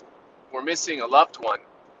tables were missing a loved one.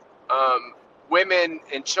 Women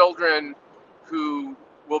and children who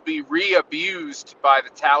will be re-abused by the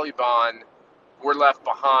Taliban were left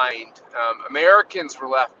behind. Americans were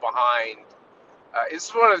left behind.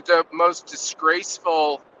 It's one of the most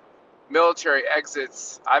disgraceful military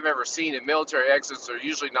exits I've ever seen, and military exits are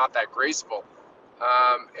usually not that graceful.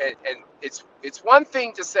 And it's one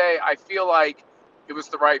thing to say, I feel like it was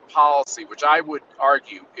the right policy, which I would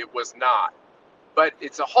argue it was not. But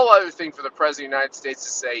it's a whole other thing for the President of the United States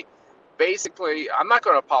to say, basically, I'm not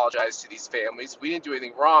going to apologize to these families. We didn't do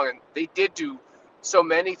anything wrong. And they did do so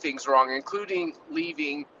many things wrong, including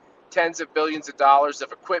leaving tens of billions of dollars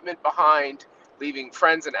of equipment behind, leaving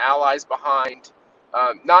friends and allies behind,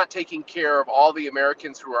 not taking care of all the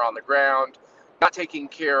Americans who were on the ground, not taking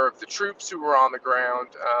care of the troops who were on the ground.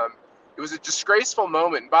 It was a disgraceful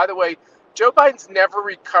moment. And by the way, Joe Biden's never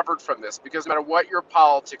recovered from this because no matter what your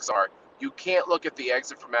politics are, you can't look at the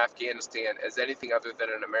exit from Afghanistan as anything other than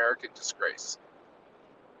an American disgrace.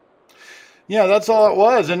 Yeah, that's all it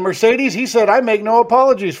was. And Mercedes, he said, I make no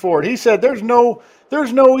apologies for it. He said, there's no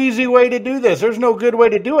easy way to do this. There's no good way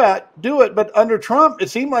to do it. But under Trump, it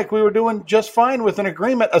seemed like we were doing just fine with an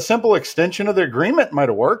agreement. A simple extension of the agreement might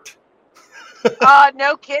have worked.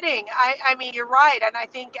 No kidding. I mean, you're right. And I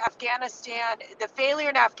think Afghanistan, the failure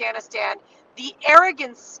in Afghanistan, the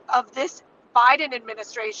arrogance of this Biden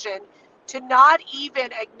administration to not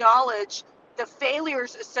even acknowledge the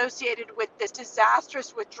failures associated with this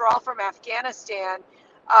disastrous withdrawal from Afghanistan,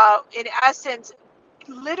 in essence,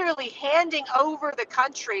 literally handing over the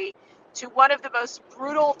country to one of the most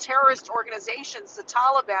brutal terrorist organizations, the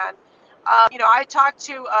Taliban. I talked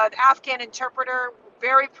to an Afghan interpreter,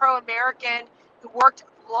 very pro-American, who worked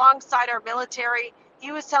alongside our military.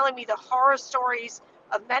 He was telling me the horror stories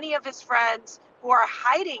of many of his friends who are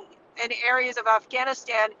hiding in areas of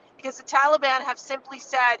Afghanistan because the Taliban have simply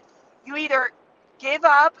said, you either give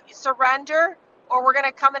up, surrender, or we're going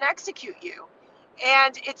to come and execute you.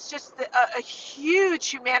 And it's just a huge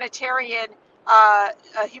humanitarian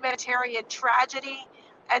tragedy.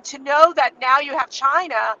 And to know that now you have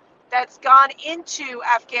China that's gone into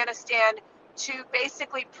Afghanistan to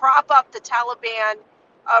basically prop up the Taliban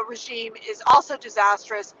regime is also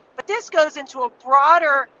disastrous. But this goes into a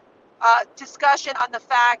broader discussion on the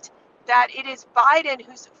fact that it is Biden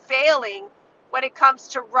who's failing when it comes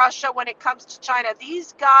to Russia, when it comes to China.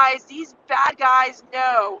 These guys, these bad guys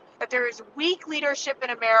know that there is weak leadership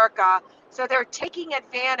in America, so they're taking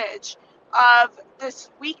advantage of this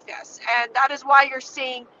weakness. And that is why you're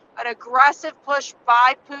seeing an aggressive push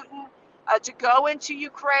by Putin to go into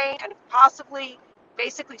Ukraine and possibly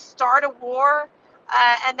basically start a war.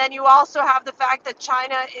 And then you also have the fact that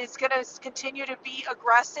China is going to continue to be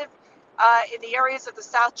aggressive in the areas of the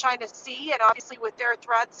South China Sea, and obviously with their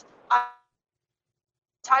threats on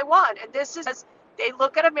Taiwan. And this is as they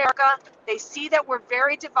look at America, they see that we're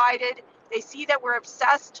very divided, they see that we're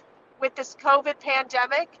obsessed with this COVID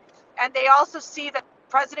pandemic, and they also see that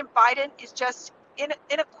President Biden is just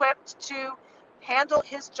inequipped to handle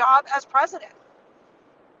his job as president.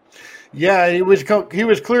 Yeah, he was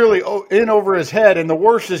clearly in over his head, and the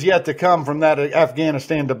worst is yet to come from that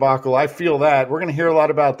Afghanistan debacle. I feel that. We're going to hear a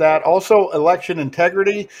lot about that. Also, election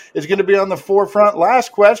integrity is going to be on the forefront.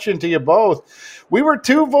 Last question to you both. We were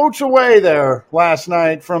 2 votes away there last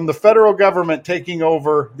night from the federal government taking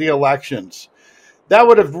over the elections. That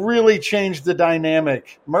would have really changed the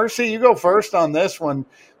dynamic. Mercy, you go first on this one.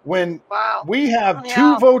 When we have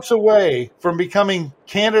 2 votes away from becoming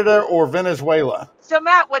Canada or Venezuela. So,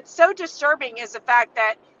 Matt, what's so disturbing is the fact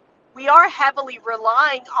that we are heavily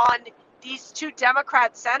relying on these 2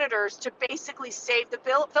 Democrat senators to basically save the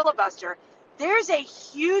filibuster. There's a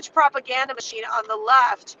huge propaganda machine on the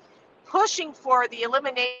left pushing for the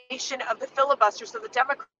elimination of the filibuster so the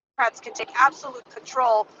Democrats can take absolute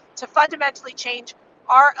control to fundamentally change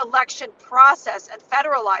our election process and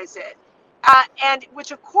federalize it. And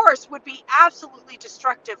which, of course, would be absolutely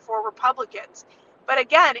destructive for Republicans. But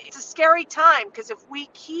again, it's a scary time because if we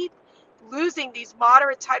keep losing these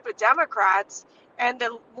moderate type of Democrats and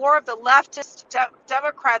the more of the leftist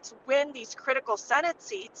Democrats win these critical Senate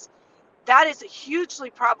seats, that is hugely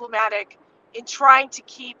problematic in trying to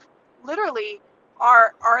keep literally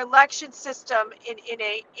our election system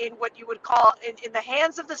in what you would call in the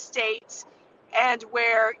hands of the states, and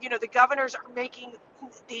where the governors are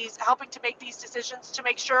helping to make these decisions to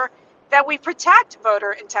make sure that we protect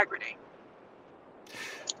voter integrity.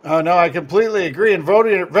 Oh, no, I completely agree. And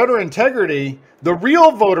voter integrity, the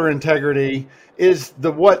real voter integrity, is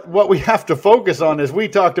what we have to focus on, as we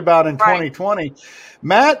talked about in 2020.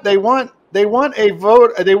 Matt, they want a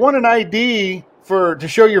vote. They want an ID to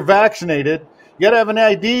show you're vaccinated. You got to have an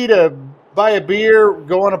ID to buy a beer,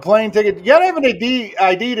 go on a plane ticket. You got to have an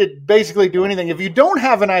ID to basically do anything. If you don't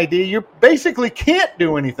have an ID, you basically can't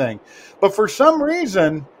do anything. But for some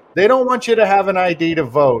reason, they don't want you to have an ID to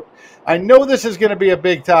vote. I know this is going to be a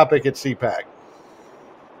big topic at CPAC.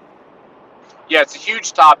 Yeah, it's a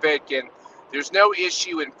huge topic, and there's no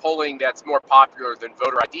issue in polling that's more popular than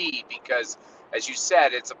voter ID because, as you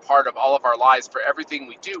said, it's a part of all of our lives. For everything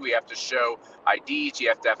we do, we have to show IDs. You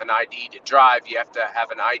have to have an ID to drive. You have to have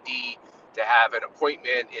an ID to have an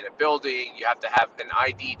appointment in a building. You have to have an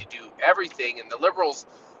ID to do everything. And the liberals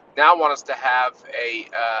now want us to have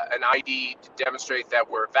an ID to demonstrate that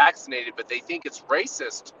we're vaccinated, but they think it's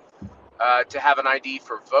racist to have an ID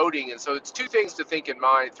for voting. And so it's 2 things to think in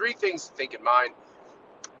mind, 3 things to think in mind.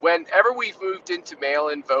 Whenever we've moved into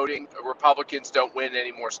mail-in voting, Republicans don't win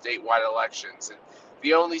any more statewide elections. And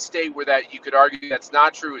the only state where that you could argue that's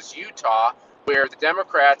not true is Utah, where the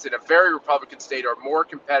Democrats in a very Republican state are more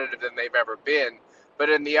competitive than they've ever been. but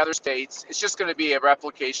in the other states, it's just going to be a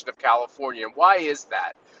replication of California. And why is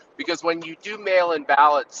that? Because when you do mail-in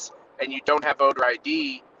ballots and you don't have voter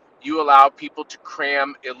ID, you allow people to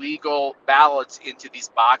cram illegal ballots into these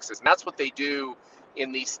boxes. And that's what they do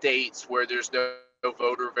in these states where there's no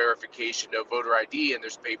voter verification, no voter ID, and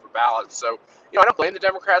there's paper ballots. So, I don't blame the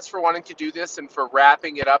Democrats for wanting to do this and for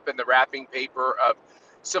wrapping it up in the wrapping paper of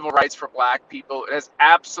civil rights for black people. It has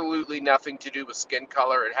absolutely nothing to do with skin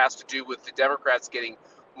color. It has to do with the Democrats getting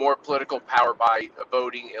more political power by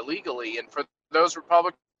voting illegally. And for those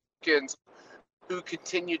Republicans who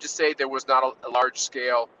continue to say there was not a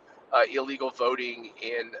large-scale illegal voting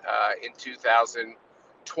in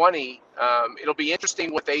 2020, it'll be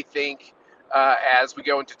interesting what they think as we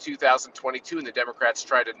go into 2022 and the Democrats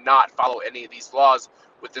try to not follow any of these laws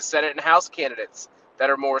with the Senate and House candidates that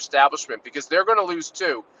are more establishment, because they're going to lose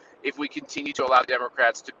too if we continue to allow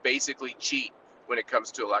Democrats to basically cheat when it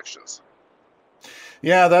comes to elections.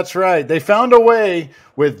 Yeah, that's right. They found a way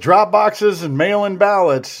with drop boxes and mail-in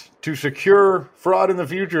ballots to secure fraud in the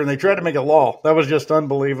future, and they tried to make it law. That was just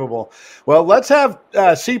unbelievable. Well, let's have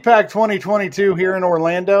CPAC 2022 here in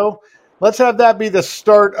Orlando. Let's have that be the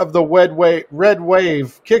start of the red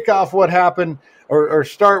wave, kick off what happened or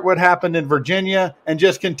start what happened in Virginia and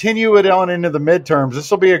just continue it on into the midterms.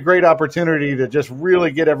 This will be a great opportunity to just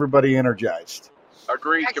really get everybody energized.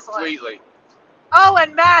 Agreed. Excellent. Completely. Oh,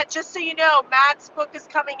 and Matt, just so you know, Matt's book is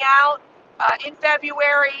coming out in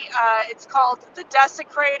February. It's called The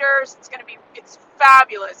Desecrators. It's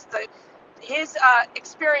fabulous. His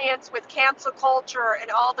experience with cancel culture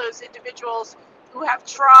and all those individuals who have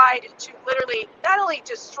tried to literally not only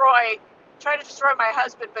try to destroy my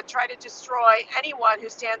husband, but try to destroy anyone who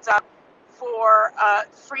stands up for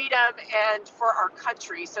freedom and for our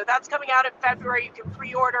country. So that's coming out in February. You can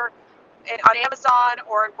pre-order it on Amazon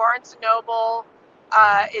or in Barnes & Noble.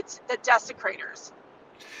 It's The Desecrators.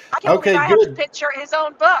 I can't believe I have to picture his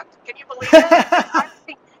own book. Can you believe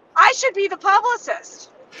it? I should be the publicist.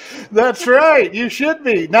 That's right. You should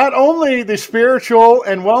be. Not only the spiritual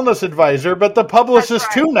and wellness advisor, but the publicist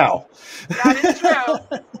too now. That is true.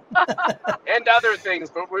 And other things,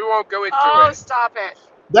 but we won't go into it. Oh, stop it.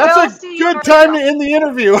 That's a good time to end the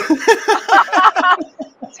interview.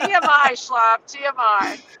 TMI, Schlapp.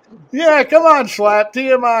 TMI. Yeah, come on, Schlapp.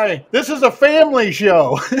 TMI. This is a family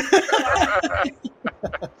show.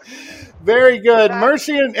 Very good.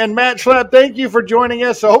 Mercy and Matt Schlapp, thank you for joining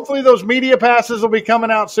us. So hopefully those media passes will be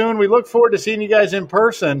coming out soon. We look forward to seeing you guys in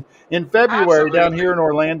person in February down here in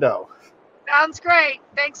Orlando. Sounds great.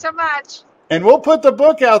 Thanks so much. And we'll put the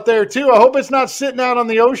book out there, too. I hope it's not sitting out on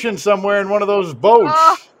the ocean somewhere in one of those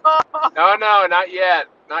boats. No, not yet.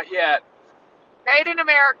 Not yet. Made in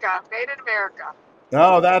America. Made in America.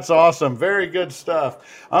 Oh, that's awesome. Very good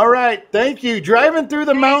stuff. All right. Thank you. Driving through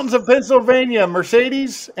the mountains of Pennsylvania,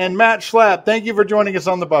 Mercedes and Matt Schlapp, thank you for joining us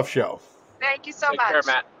on the Buff Show. Thank you so much. Take care,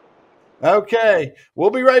 Matt. Okay. We'll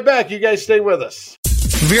be right back. You guys stay with us.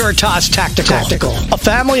 Veritas Tactical, a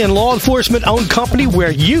family and law enforcement owned company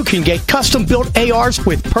where you can get custom built ARs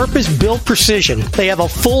with purpose built precision. They have a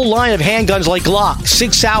full line of handguns like Glock,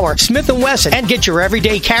 6 Sauer, Smith & Wesson, and get your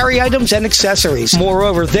everyday carry items and accessories.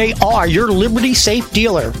 Moreover, they are your Liberty Safe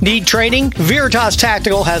dealer. Need training? Veritas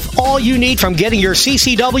Tactical has all you need, from getting your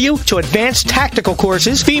CCW to advanced tactical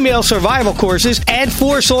courses, female survival courses, and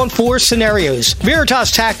force-on-force scenarios.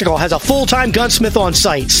 Veritas Tactical has a full-time gunsmith on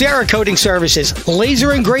site, Cerakoting services,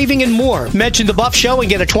 laser engraving, and more. Mention the Buff Show and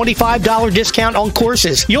get a $25 discount on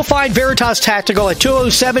courses. You'll find Veritas Tactical at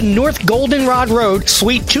 207 North Goldenrod Road,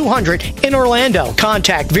 Suite 200 in Orlando.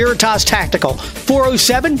 Contact Veritas Tactical,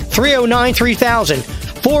 407-309-3000.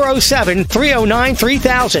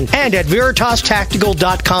 407-309-3000 and at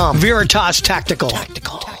VeritasTactical.com. Veritas Tactical.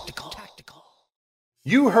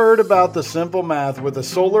 You heard about the simple math with a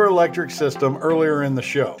solar electric system earlier in the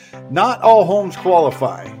show. Not all homes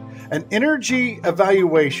qualify. An energy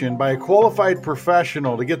evaluation by a qualified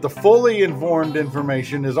professional to get the fully informed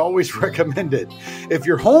information is always recommended. If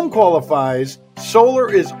your home qualifies, solar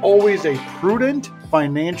is always a prudent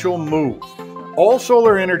financial move. All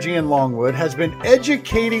Solar Energy in Longwood has been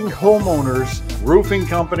educating homeowners, roofing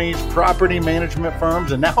companies, property management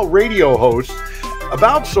firms, and now radio hosts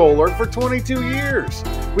about solar for 22 years.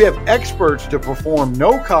 We have experts to perform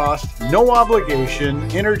no-cost, no-obligation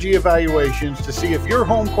energy evaluations to see if your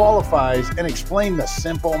home qualifies and explain the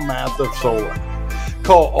simple math of solar.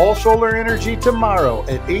 Call All Solar Energy tomorrow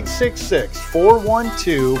at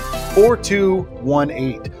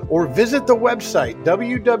 866-412-4218 or visit the website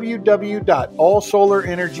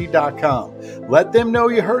www.allsolarenergy.com. Let them know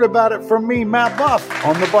you heard about it from me, Matt Buff,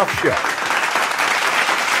 on The Buff Show.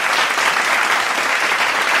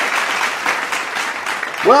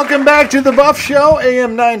 Welcome back to the Buff Show,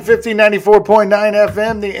 AM 950, 94.9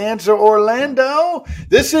 FM, The Answer Orlando.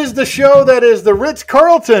 This is the show that is the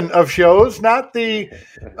Ritz-Carlton of shows, not the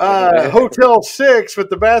Hotel 6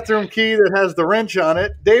 with the bathroom key that has the wrench on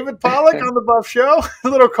it. David Pollack on the Buff Show. A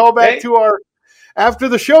little callback to our after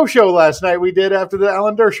the show last night we did after the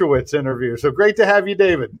Alan Dershowitz interview. So great to have you,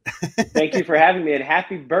 David. Thank you for having me, and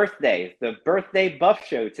happy birthday. It's the birthday Buff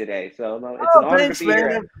Show today. So it's an honor to be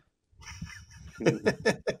here.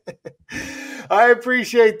 I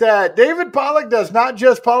appreciate that. David Pollack does not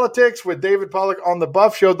just politics with David Pollack on the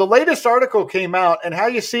Buff Show. The latest article came out, and how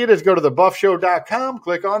you see it is go to thebuffshow.com,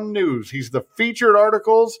 click on news. He's the featured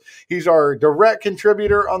articles. He's our direct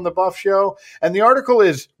contributor on the Buff Show. And the article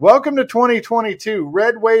is Welcome to 2022,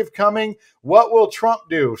 Red Wave Coming. What will Trump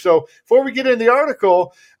do? So before we get into the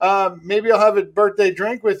article, maybe I'll have a birthday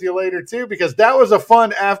drink with you later too, because that was a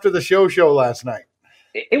fun after the show last night.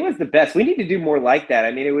 It was the best. We need to do more like that.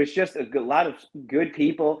 I mean, it was just a lot of good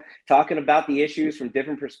people talking about the issues from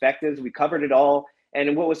different perspectives. We covered it all.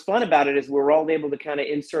 And what was fun about it is we were all able to kind of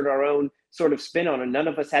insert our own sort of spin on it. None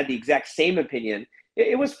of us had the exact same opinion.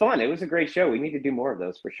 It was fun. It was a great show. We need to do more of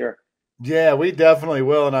those for sure. Yeah, we definitely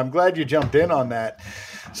will. And I'm glad you jumped in on that.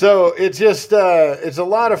 So it's just, it's a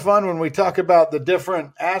lot of fun when we talk about the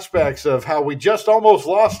different aspects of how we just almost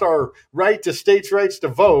lost our right to states' rights to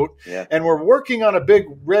vote. Yeah. And we're working on a big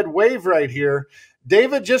red wave right here.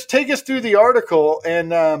 David, just take us through the article.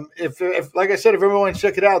 And if like I said, if everyone wants to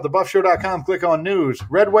check it out, thebuffshow.com, click on news,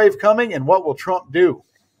 red wave coming and what will Trump do?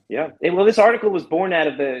 Yeah. Well, this article was born out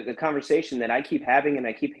of the conversation that I keep having and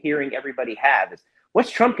I keep hearing everybody have is, what's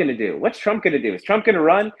Trump going to do? What's Trump going to do? Is Trump going to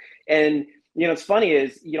run? And, it's funny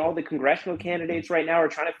is, all the congressional candidates right now are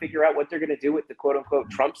trying to figure out what they're going to do with the quote unquote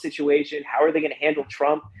Trump situation. How are they going to handle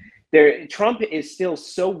Trump? Trump is still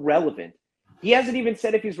so relevant. He hasn't even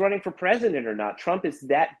said if he's running for president or not. Trump is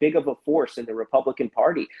that big of a force in the Republican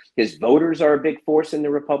Party. His voters are a big force in the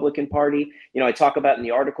Republican Party. I talk about in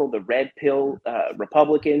the article, the red pill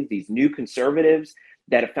Republicans, these new conservatives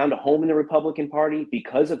that have found a home in the Republican Party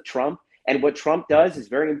because of Trump. And what Trump does is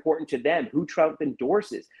very important to them. Who Trump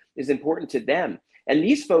endorses is important to them. And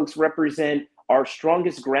these folks represent our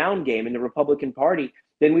strongest ground game in the Republican Party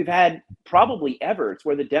than we've had probably ever. It's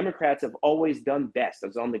where the Democrats have always done best.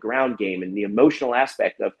 It's on the ground game and the emotional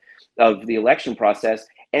aspect of the election process.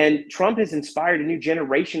 And Trump has inspired a new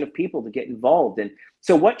generation of people to get involved. And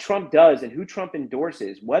so what Trump does and who Trump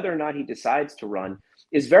endorses, whether or not he decides to run,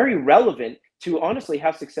 is very relevant to honestly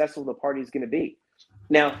how successful the party is going to be.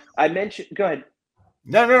 Now, I mentioned, go ahead.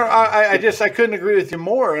 No, I couldn't agree with you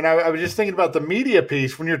more. And I was just thinking about the media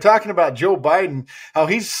piece when you're talking about Joe Biden, how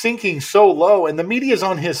he's sinking so low and the media's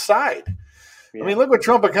on his side. Yeah. I mean, look what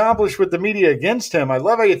Trump accomplished with the media against him. I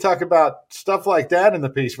love how you talk about stuff like that in the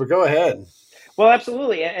piece, but go ahead. Well,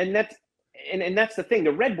 absolutely. And that's the thing.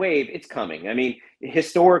 The red wave, it's coming. I mean,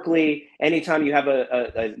 historically, anytime you have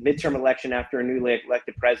a midterm election after a newly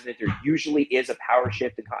elected president, there usually is a power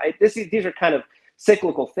shift. These are kind of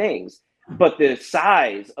cyclical things, but the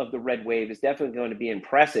size of the red wave is definitely going to be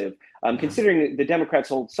impressive, considering the Democrats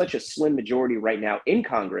hold such a slim majority right now in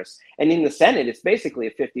Congress. And in the Senate, it's basically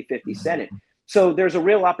a 50-50 Senate. So there's a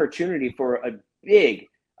real opportunity for a big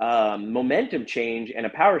momentum change and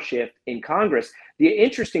a power shift in Congress. The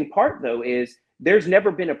interesting part, though, is there's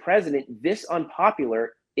never been a president this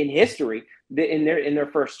unpopular in history in their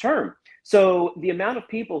first term. So the amount of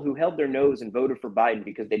people who held their nose and voted for Biden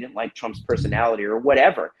because they didn't like Trump's personality or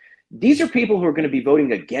whatever, these are people who are going to be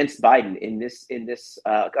voting against Biden in this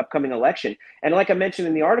upcoming election. And like I mentioned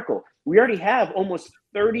in the article, we already have almost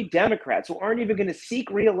 30 Democrats who aren't even going to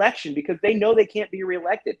seek re-election because they know they can't be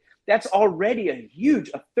reelected. That's already a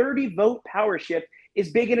 30-vote power shift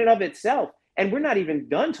is big in and of itself. And we're not even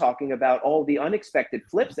done talking about all the unexpected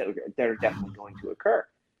flips that are definitely going to occur.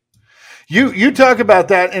 You talk about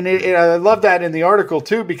that, and I love that in the article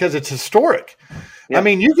too because it's historic. Yeah. I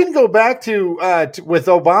mean, you can go back to with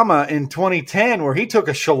Obama in 2010 where he took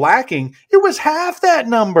a shellacking. It was half that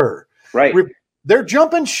number. Right. They're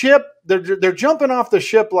jumping ship. They're jumping off the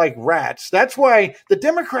ship like rats. That's why the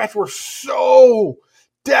Democrats were so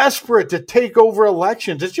desperate to take over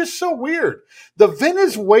elections. It's just so weird. The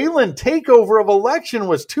Venezuelan takeover of election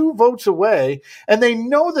was 2 votes away, and they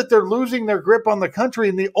know that they're losing their grip on the country,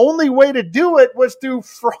 and the only way to do it was through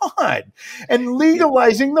fraud and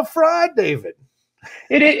legalizing the fraud, David.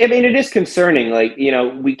 It is concerning. Like,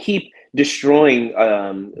 we keep destroying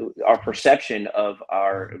our perception of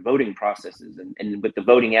our voting processes and with the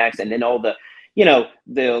voting acts and then all the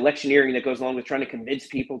electioneering that goes along with trying to convince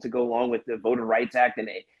people to go along with the Voter Rights Act. And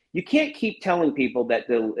you can't keep telling people that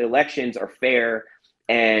the elections are fair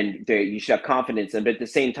and you should have confidence in, but at the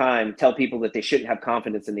same time, tell people that they shouldn't have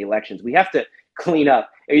confidence in the elections. We have to clean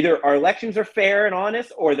up. Either our elections are fair and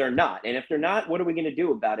honest or they're not. And if they're not, what are we going to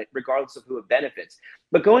do about it, regardless of who it benefits?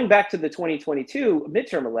 But going back to the 2022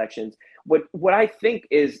 midterm elections, what I think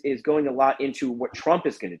is going a lot into what Trump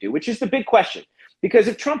is going to do, which is the big question. Because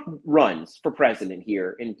if Trump runs for president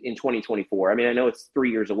here in 2024, I mean, I know it's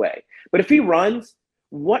 3 years away, but if he runs,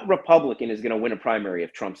 what Republican is going to win a primary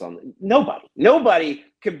if Trump's on? Nobody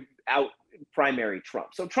could out primary Trump.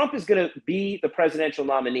 So Trump is going to be the presidential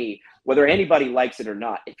nominee, whether anybody likes it or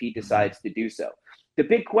not, if he decides to do so. The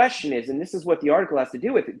big question is, and this is what the article has to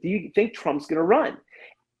do with it, do you think Trump's going to run?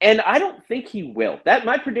 And I don't think he will.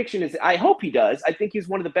 My prediction is, I hope he does. I think he's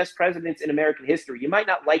one of the best presidents in American history. You might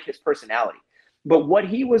not like his personality, but what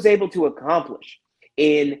he was able to accomplish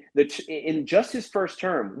in just his first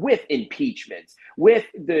term, with impeachments, with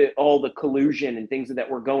all the collusion and things that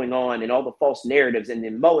were going on, and all the false narratives and the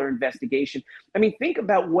Mueller investigation. I mean, think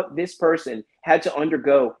about what this person had to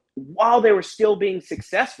undergo while they were still being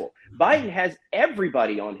successful. Biden has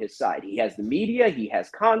everybody on his side. He has the media, he has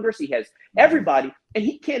Congress, he has everybody, and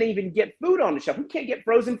he can't even get food on the shelf. He can't get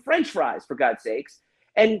frozen French fries, for God's sakes.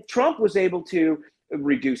 And Trump was able to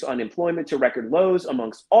reduce unemployment to record lows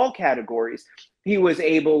amongst all categories. He was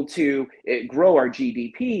able to grow our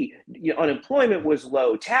GDP. Unemployment was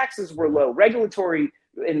low. Taxes were low. Regulatory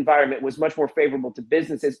environment was much more favorable to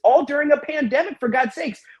businesses, all during a pandemic, for God's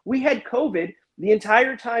sakes. We had COVID the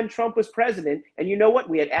entire time Trump was president. And you know what?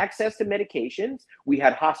 We had access to medications. We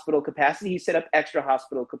had hospital capacity. He set up extra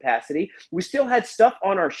hospital capacity. We still had stuff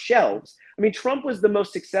on our shelves. I mean, Trump was the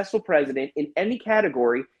most successful president in any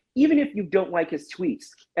category, even if you don't like his tweets.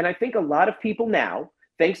 And I think a lot of people now,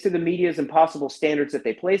 thanks to the media's impossible standards that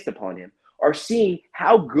they placed upon him, are seeing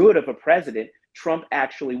how good of a president Trump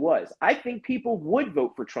actually was. I think people would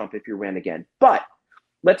vote for Trump if he ran again. But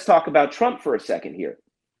let's talk about Trump for a second here.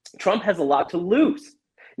 Trump has a lot to lose.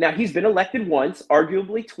 Now, he's been elected once,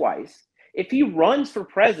 arguably twice. If he runs for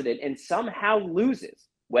president and somehow loses,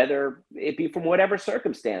 whether it be from whatever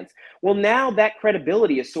circumstance, well, now that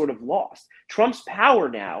credibility is sort of lost. Trump's power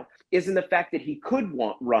now is in the fact that he could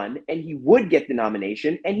run and he would get the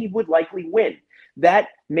nomination and he would likely win. That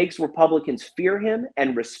makes Republicans fear him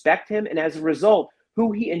and respect him. And as a result,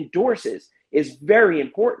 who he endorses is very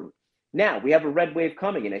important. Now, we have a red wave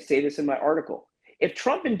coming, and I say this in my article. If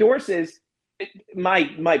Trump endorses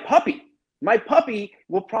my puppy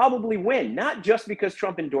will probably win, not just because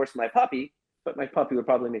Trump endorsed my puppy, but my puppy would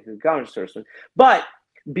probably make a good congressperson, but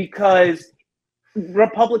because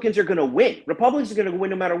Republicans are going to win. Republicans are going to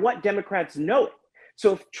win no matter what. Democrats know it.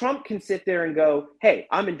 So if Trump can sit there and go, hey,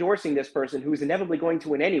 I'm endorsing this person who's inevitably going to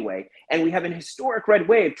win anyway, and we have an historic red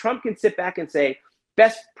wave, Trump can sit back and say,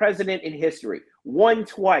 best president in history, won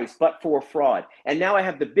twice, but for fraud. And now I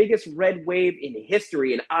have the biggest red wave in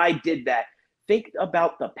history, and I did that. Think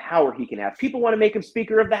about the power he can have. People want to make him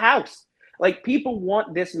Speaker of the House. Like, people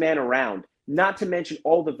want this man around, not to mention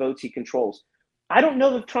all the votes he controls. I don't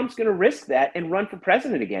know if Trump's going to risk that and run for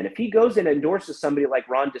president again. If he goes and endorses somebody like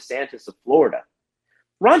Ron DeSantis of Florida,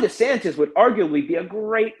 Ron DeSantis would arguably be a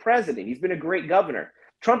great president. He's been a great governor.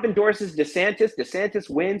 Trump endorses DeSantis. DeSantis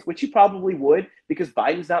wins, which he probably would because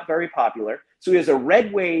Biden's not very popular. So he has a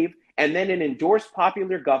red wave and then an endorsed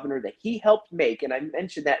popular governor that he helped make. And I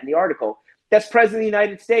mentioned that in the article. That's president of the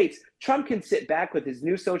United States. Trump can sit back with his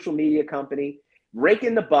new social media company, rake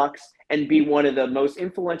in the bucks, and be one of the most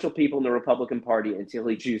influential people in the Republican Party until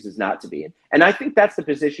he chooses not to be. And I think that's the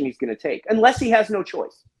position he's going to take, unless he has no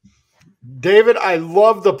choice. David, I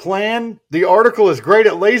love the plan. The article is great.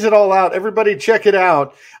 It lays it all out. Everybody check it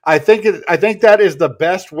out. I think that is the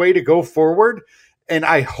best way to go forward. And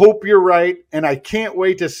I hope you're right. And I can't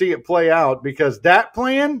wait to see it play out, because that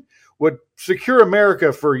plan would secure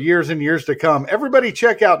America for years and years to come. Everybody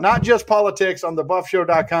check out Not Just Politics on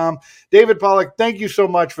thebuffshow.com. David Pollack, thank you so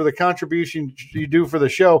much for the contribution you do for the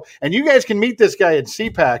show. And you guys can meet this guy at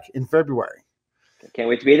CPAC in February. Can't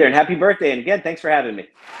wait to be there. And happy birthday. And again, thanks for having me.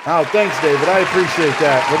 Oh, thanks, David. I appreciate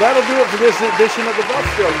that. Well, that'll do it for this edition of The Buff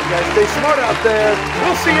Show. You guys stay smart out there.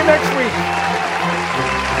 We'll see you next week.